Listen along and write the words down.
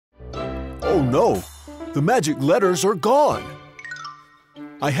Oh no, the magic letters are gone.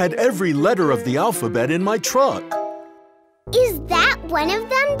 I had every letter of the alphabet in my truck. Is that one of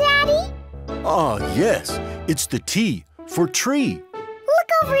them, Daddy? Ah, yes, it's the T for tree. Look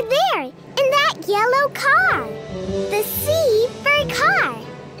over there, in that yellow car. The C for car,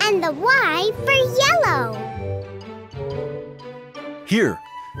 and the Y for yellow. Here,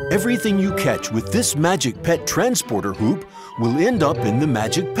 everything you catch with this magic pet transporter hoop will end up in the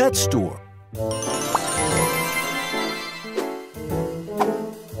magic pet store.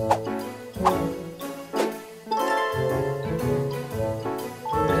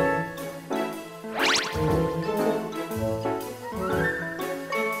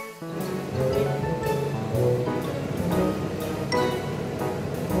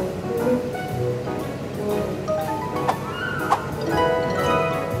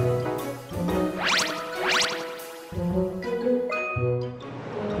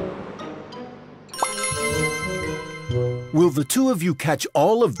 Will the two of you catch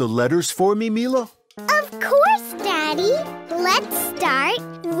all of the letters for me, Mila? Of course, Daddy. Let's start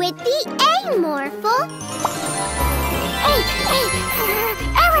with the A, Morphle.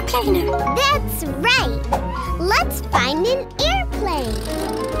 Aeroplane. That's right. Let's find an airplane.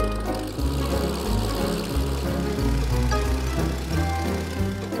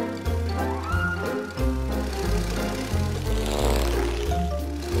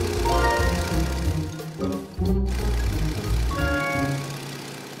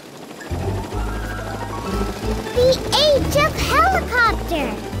 The H of helicopter.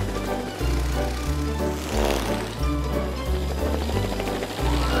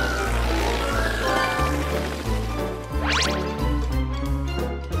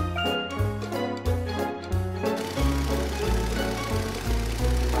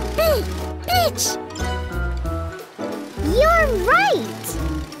 Pitch. You're right.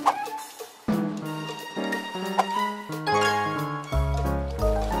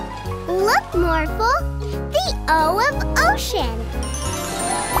 Look, Morphle. The O of ocean.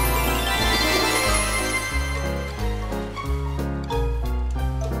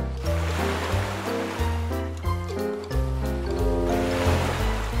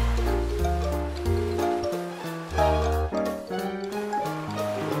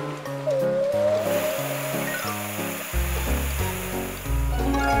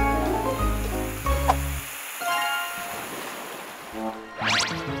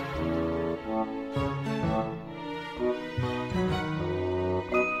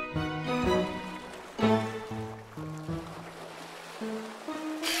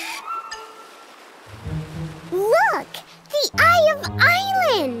 Look! The Eye of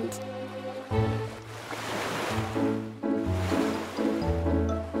Island!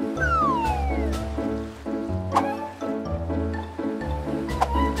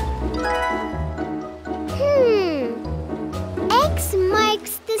 X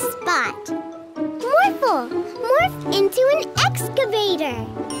marks the spot. Morphle! Morph into an excavator!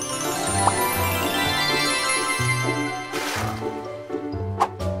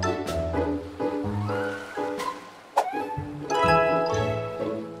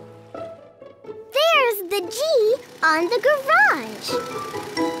 There's the G on the garage.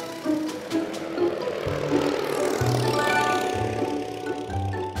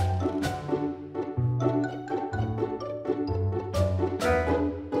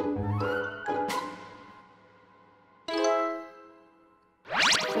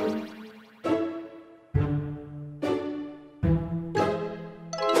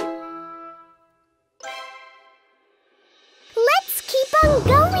 Let's keep on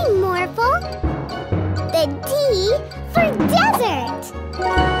going, Morphle. The D for desert.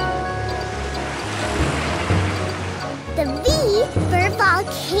 The V for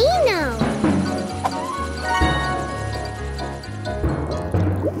volcano.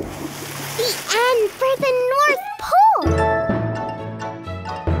 The N for the North Pole.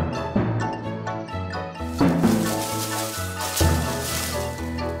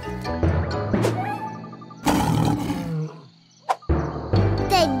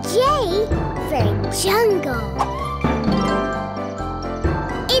 The J for jungle.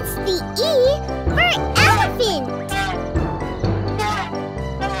 It's the E for elephant.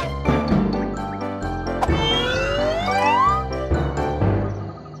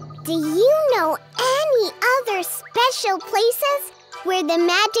 Do you know any other special places where the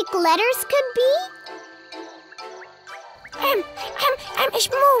magic letters could be? It's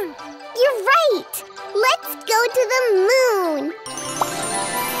moon. You're right. Let's go to the moon.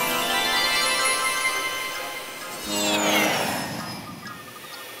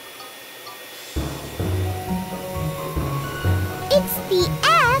 It's the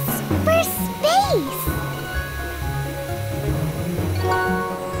S for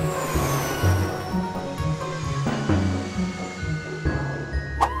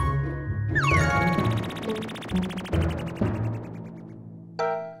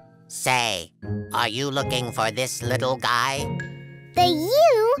Say, are you looking for this little guy? The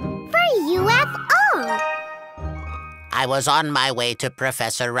U for UFO. I was on my way to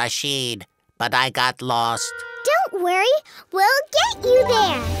Professor Rashid, but I got lost. Don't worry, we'll get you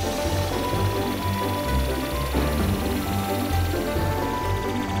there.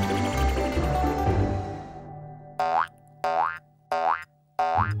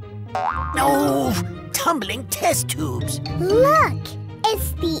 No! Tumbling test tubes! Look,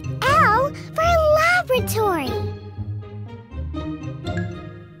 it's the L for laboratory.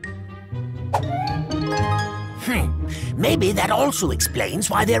 Maybe that also explains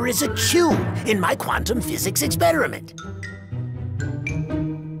why there is a Q in my quantum physics experiment.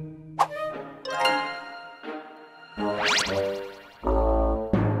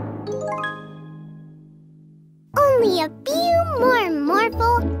 Only a few more,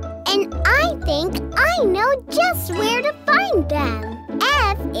 Morphle, and I think I know just where to find them.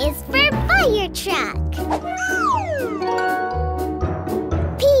 F is for fire truck.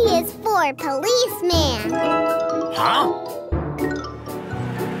 P is for policeman. Huh?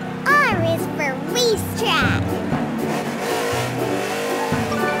 R is for racetrack.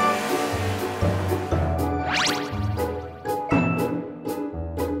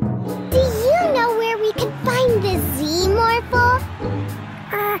 Do you know where we can find the Z, Morphle?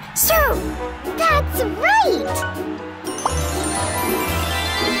 Sure. That's right.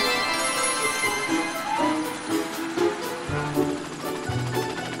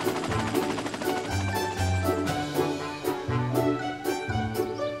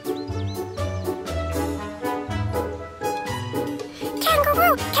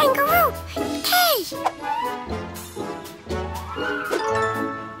 Kangaroo, kangaroo, K.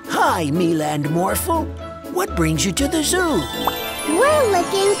 Hi, Mila and Morphle. What brings you to the zoo? We're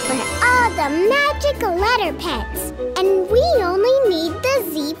looking for all the magic letter pets, and we only need the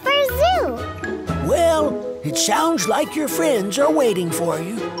Z for zoo. Well, it sounds like your friends are waiting for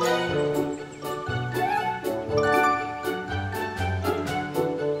you.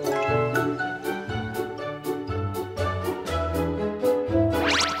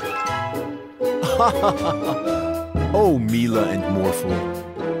 Oh, Mila and Morphle.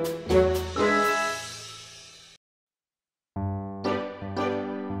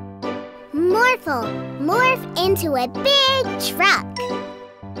 Morphle, morph into a big truck.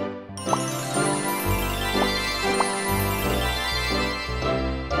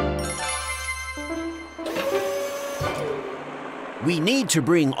 We need to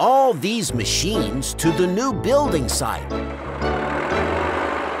bring all these machines to the new building site.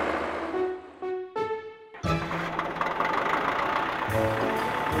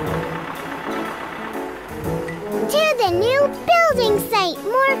 To the new building site,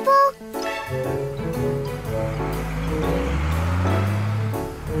 Morphle.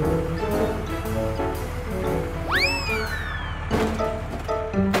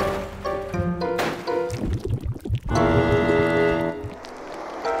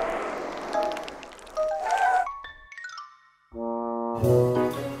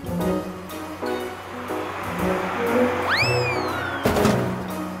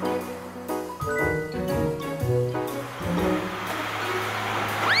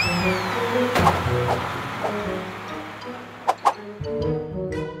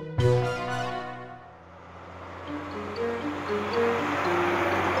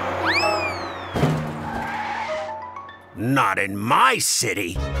 Not in my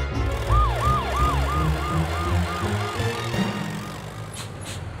city.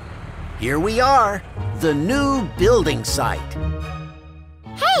 Here we are, the new building site.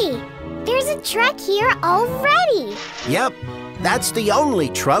 Hey, there's a truck here already. Yep, that's the only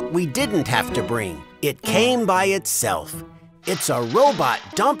truck we didn't have to bring. It came by itself. It's a robot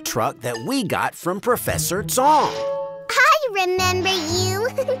dump truck that we got from Professor Zong. I remember you.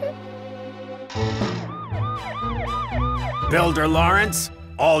 Builder Lawrence,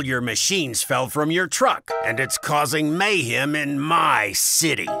 all your machines fell from your truck, and it's causing mayhem in my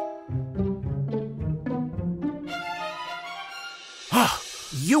city.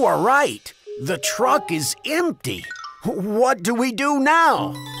 You are right. The truck is empty. What do we do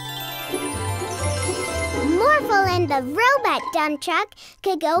now? Morphle and the robot dump truck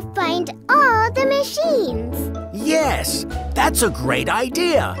could go find all the machines. Yes, that's a great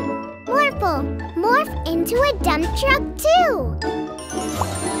idea. Morphle, morph into a dump truck too.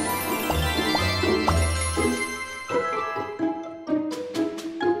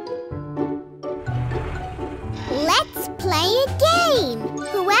 Let's play a game.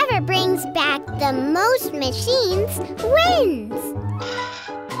 Whoever brings back the most machines wins.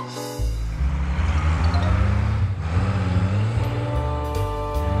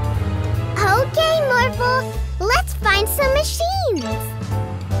 Morphle. Let's find some machines.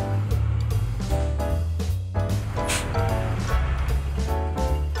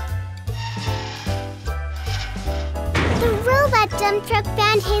 The robot dump truck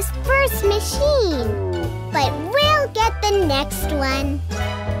found his first machine, but we'll get the next one.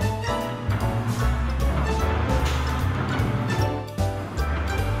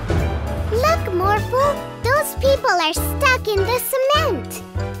 Look, Morphle, those people are stuck in the cement.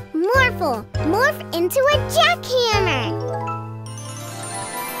 Morphle, morph into a jackhammer.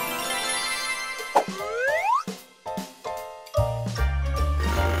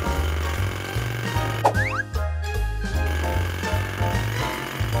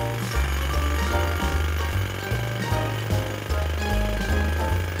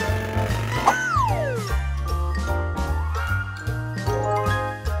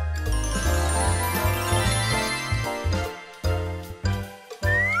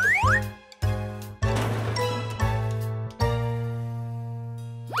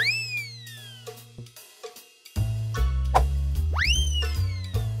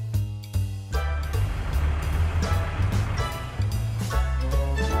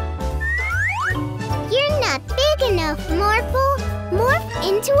 Enough, Morphle. Morph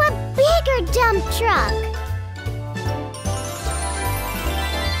into a bigger dump truck.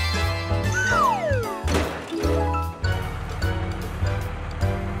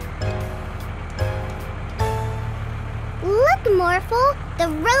 Look, Morphle, the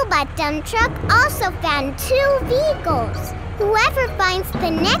robot dump truck also found 2 vehicles. Whoever finds the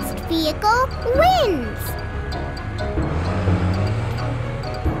next vehicle wins.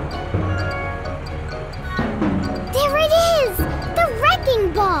 There it is! The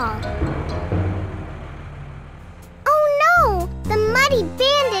wrecking ball! Oh no! The muddy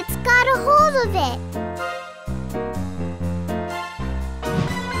bandits got a hold of it!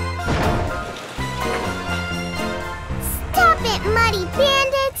 Stop it, muddy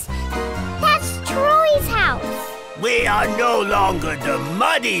bandits! That's Troy's house! We are no longer the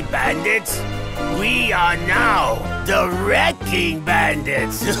Muddy Bandits. We are now the Wrecking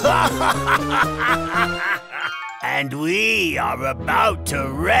Bandits. And we are about to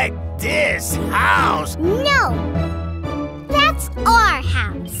wreck this house. No! That's our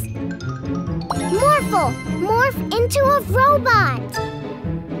house. Morphle, morph into a robot.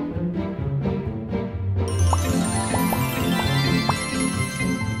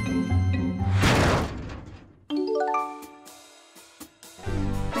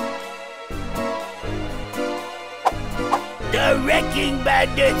 The Wrecking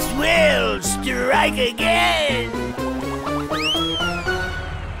Bandits will strike again!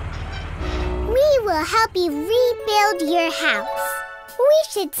 We will help you rebuild your house. We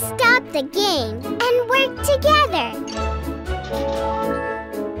should stop the game and work together.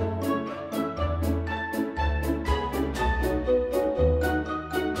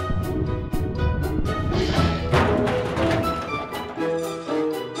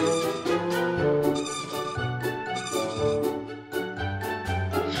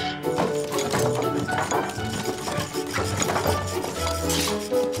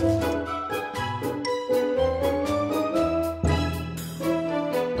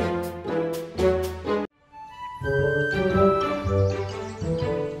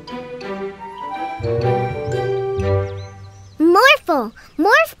 Morphle,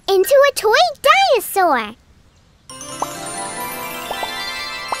 morph into a toy dinosaur.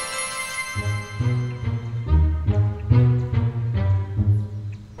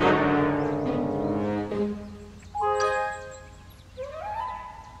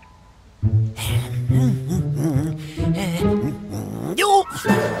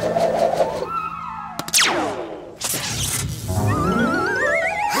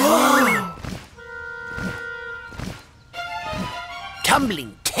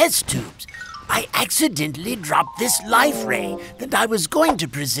 Tumbling test tubes. I accidentally dropped this life ray that I was going to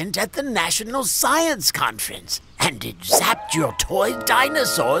present at the National Science Conference, and it zapped your toy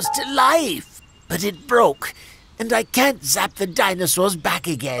dinosaurs to life. But it broke, and I can't zap the dinosaurs back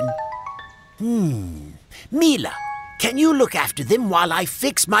again. Mila, can you look after them while I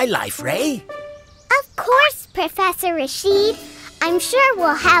fix my life ray? Of course, Professor Rashid. I'm sure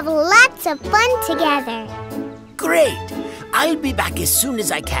we'll have lots of fun together. Great! I'll be back as soon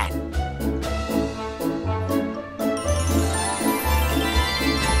as I can.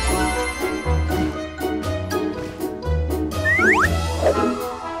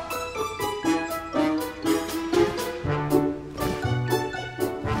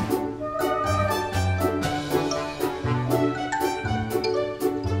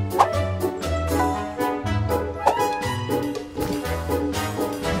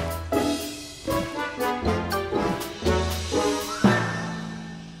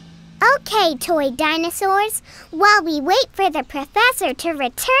 play, toy dinosaurs. While we wait for the professor to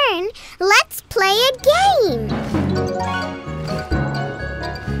return, let's play a game.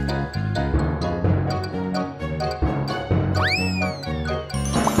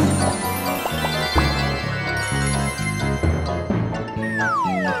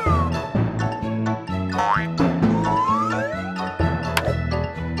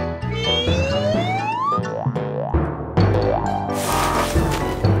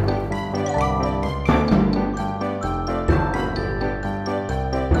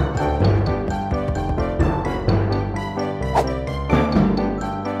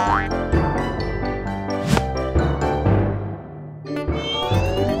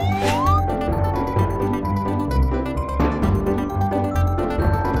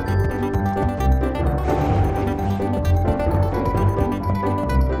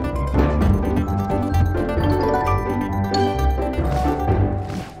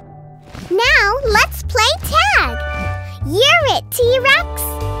 T-Rex?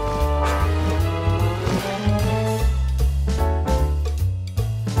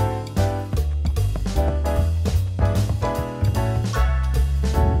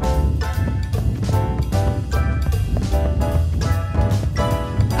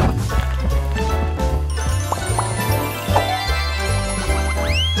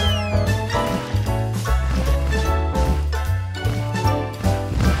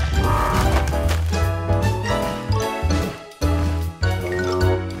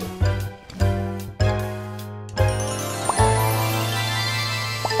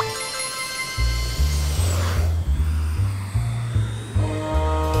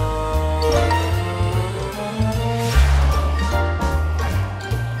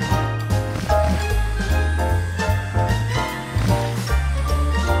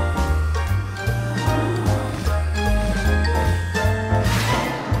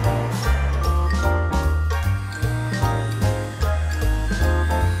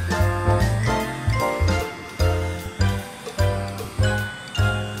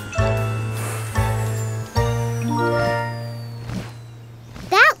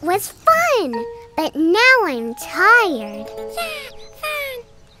 Was fun, but now I'm tired. Yeah, fun.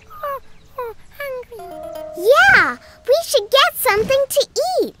 Hungry. Yeah, we should get something to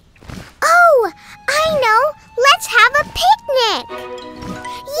eat. Oh, I know. Let's have a picnic.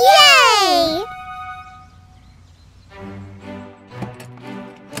 Yay!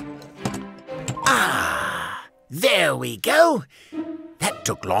 Ah, there we go. That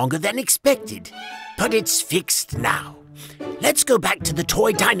took longer than expected, but it's fixed now. Let's go back to the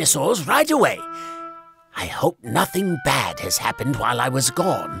toy dinosaurs right away. I hope nothing bad has happened while I was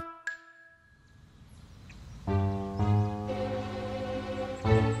gone.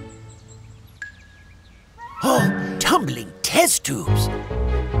 Oh, tumbling test tubes.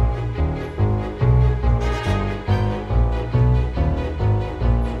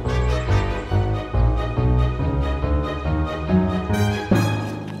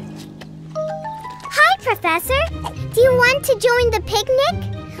 Hi, Professor. Do you want to join the picnic?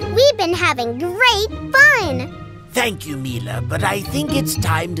 We've been having great fun. Thank you, Mila, but I think it's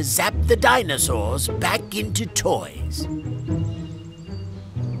time to zap the dinosaurs back into toys.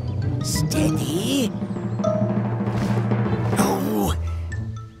 Steady. Oh.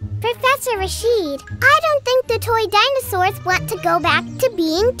 Professor Rashid, I don't think the toy dinosaurs want to go back to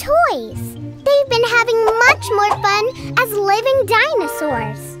being toys. They've been having much more fun as living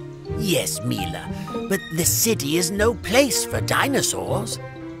dinosaurs. Yes, Mila, but the city is no place for dinosaurs.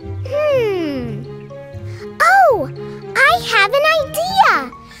 Oh, I have an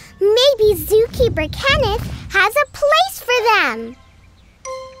idea. Maybe Zookeeper Kenneth has a place for them.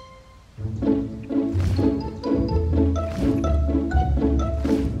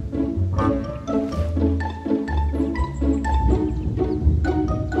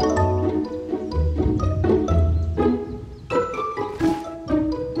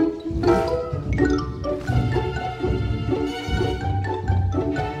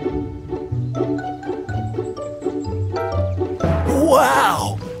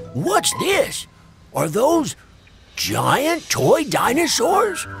 Wow! What's this? Are those giant toy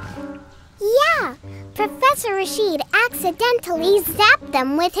dinosaurs? Yeah, Professor Rashid accidentally zapped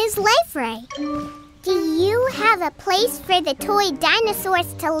them with his life ray. Do you have a place for the toy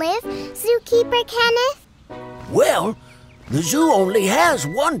dinosaurs to live, Zookeeper Kenneth? Well, the zoo only has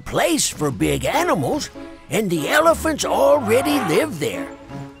one place for big animals, and the elephants already live there.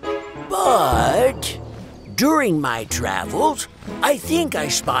 But during my travels, I think I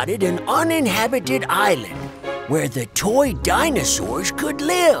spotted an uninhabited island where the toy dinosaurs could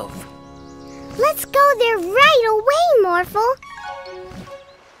live. Let's go there right away, Morphle.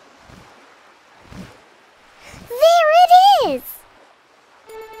 There it is!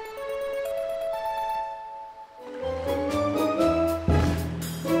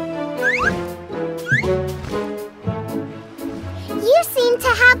 You seem to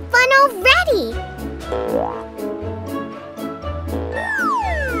have fun already!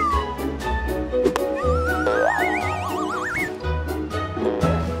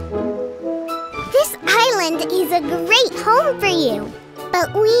 This island is a great home for you,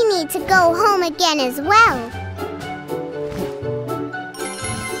 but we need to go home again as well.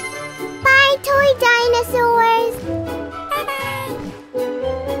 Bye, toy dinosaurs!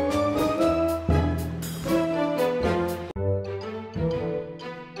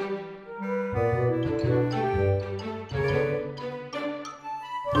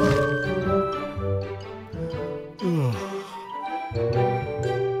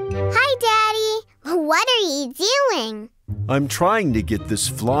 Hi, Daddy. What are you doing? I'm trying to get this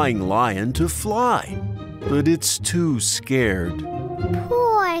flying lion to fly, but it's too scared.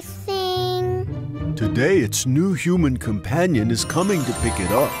 Poor thing. Today, its new human companion is coming to pick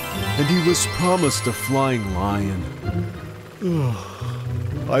it up, and he was promised a flying lion.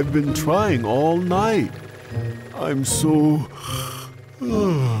 I've been trying all night. I'm so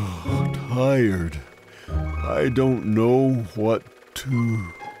tired. I don't know what to...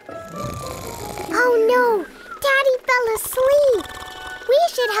 Oh no! Daddy fell asleep! We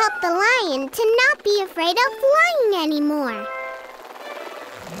should help the lion to not be afraid of flying anymore.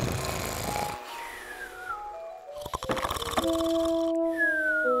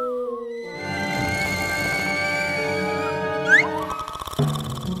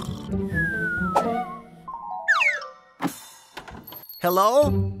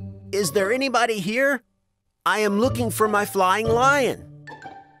 Hello? Is there anybody here? I am looking for my flying lion.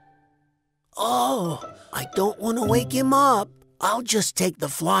 Oh, I don't want to wake him up. I'll just take the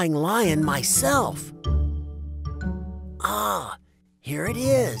flying lion myself. Ah, here it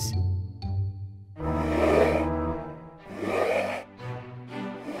is.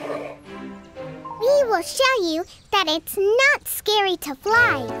 We will show you that it's not scary to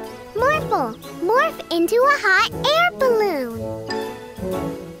fly. Morphle, morph into a hot air balloon.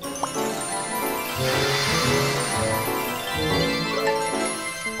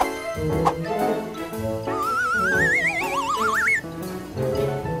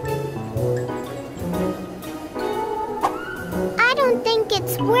 I don't think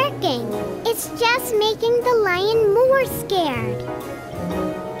it's working. It's just making the lion more scared.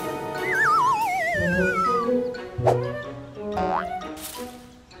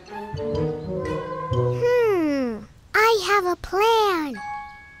 I have a plan.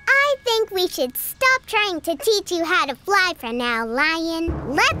 I think we should stop trying to teach you how to fly for now,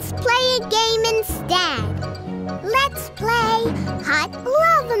 Lion. Let's play a game instead. Let's play Hot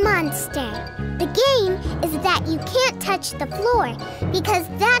Lava Monster. The game is that you can't touch the floor because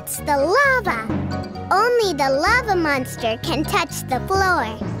that's the lava. Only the lava monster can touch the floor,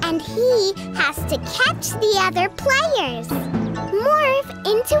 and he has to catch the other players. Morph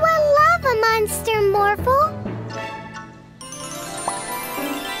into a lava monster, Morphle.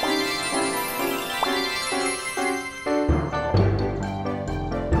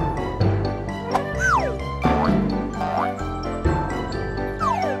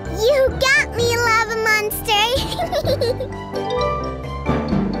 You got me, lava monster!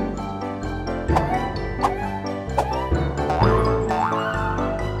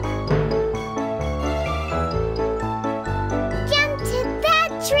 Jump to that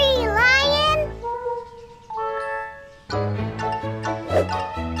tree, Lion!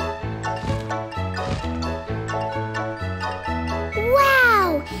 Wow!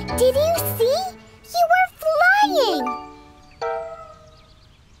 Did you see? You were flying!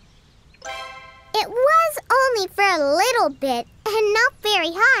 It was only for a little bit and not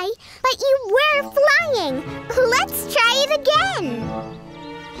very high, but you were flying. Let's try it again.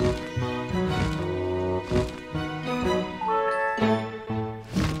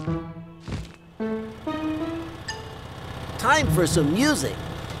 Time for some music.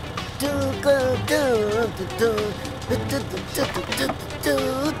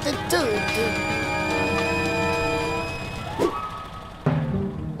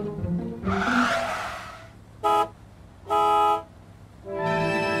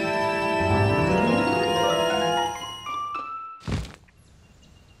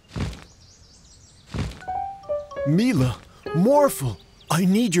 Mila, Morphle, I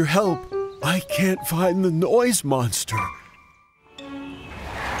need your help. I can't find the noise monster.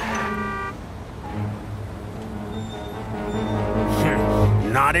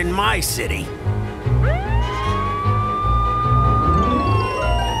 Not in my city.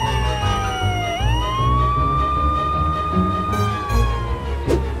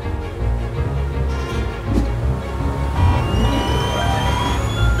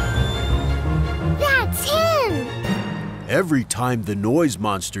 Every time the noise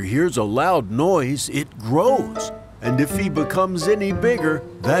monster hears a loud noise, it grows. And if he becomes any bigger,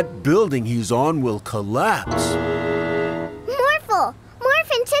 that building he's on will collapse. Morphle,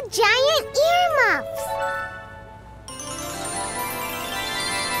 morph into giant earmuffs.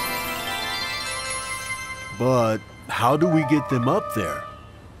 But how do we get them up there?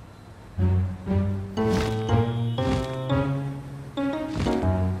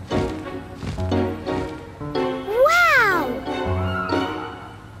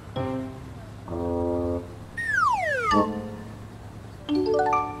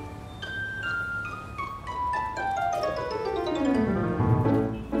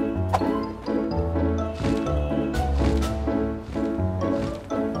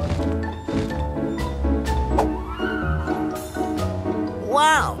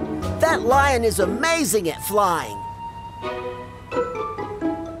 Wow, that lion is amazing at flying.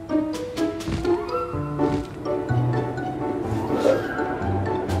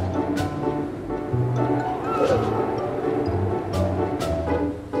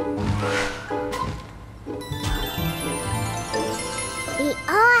 We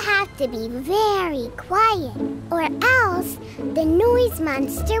all have to be very quiet, or else the noise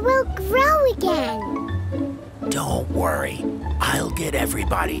monster will grow again. Don't worry, I'll get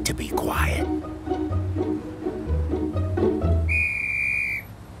everybody to be quiet.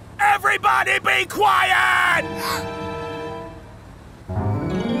 Everybody be quiet!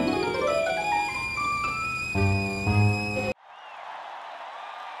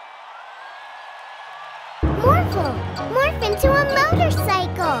 Morphle, morph into a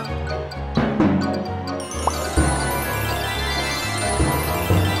motorcycle.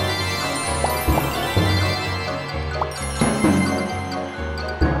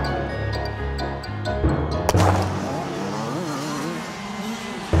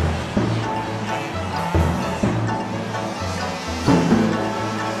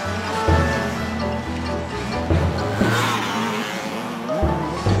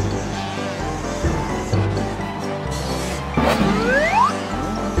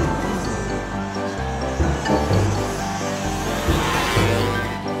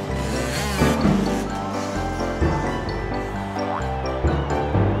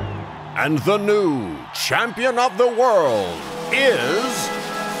 And the new champion of the world is...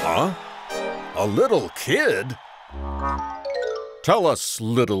 a little kid? Tell us,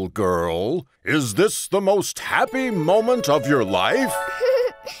 little girl, is this the most happy moment of your life?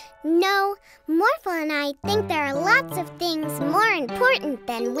 No, Morphle and I think there are lots of things more important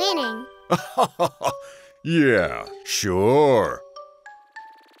than winning. Yeah, sure.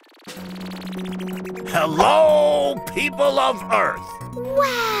 Hello, people of Earth!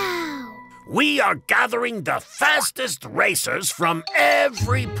 Wow! We are gathering the fastest racers from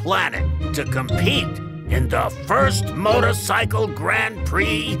every planet to compete in the first motorcycle Grand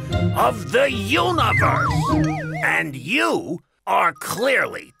Prix of the universe. And you are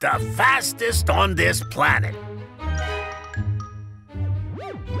clearly the fastest on this planet.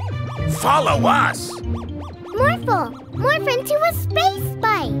 Follow us. Morphle, morph into a space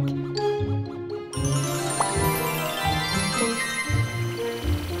bike.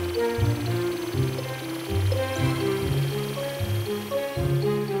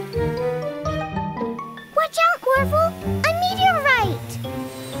 Watch out, Morphle! A meteorite!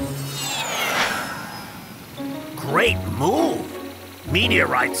 Great move.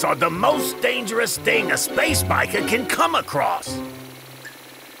 Meteorites are the most dangerous thing a space biker can come across.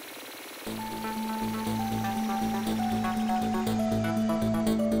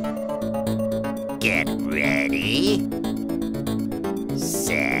 Get ready.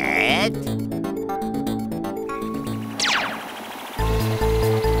 Set.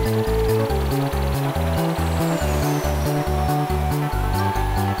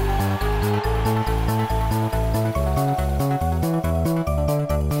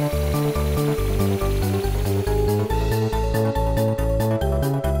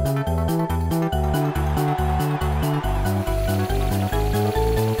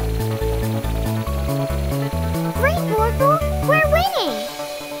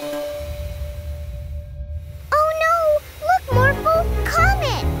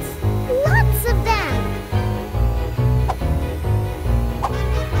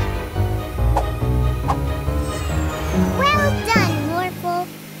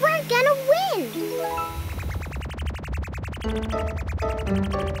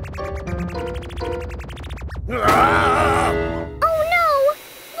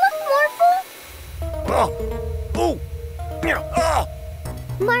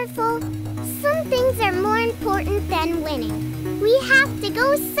 Morphle, some things are more important than winning. We have to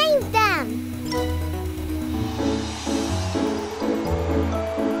go save them.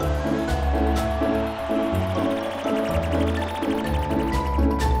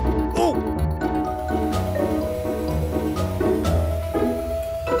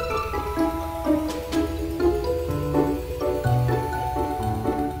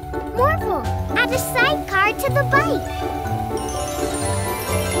 to the bike.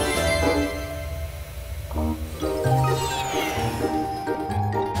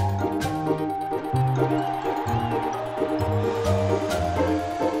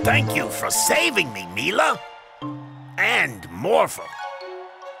 Thank you for saving me, Mila. And Morphle.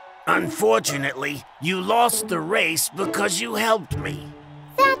 Unfortunately, you lost the race because you helped me.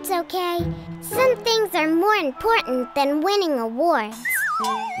 That's okay. Some things are more important than winning awards.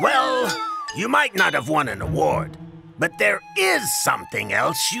 Well, you might not have won an award, but there is something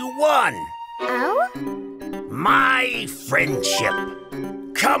else you won. Oh? My friendship.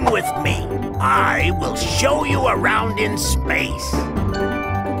 Come with me. I will show you around in space.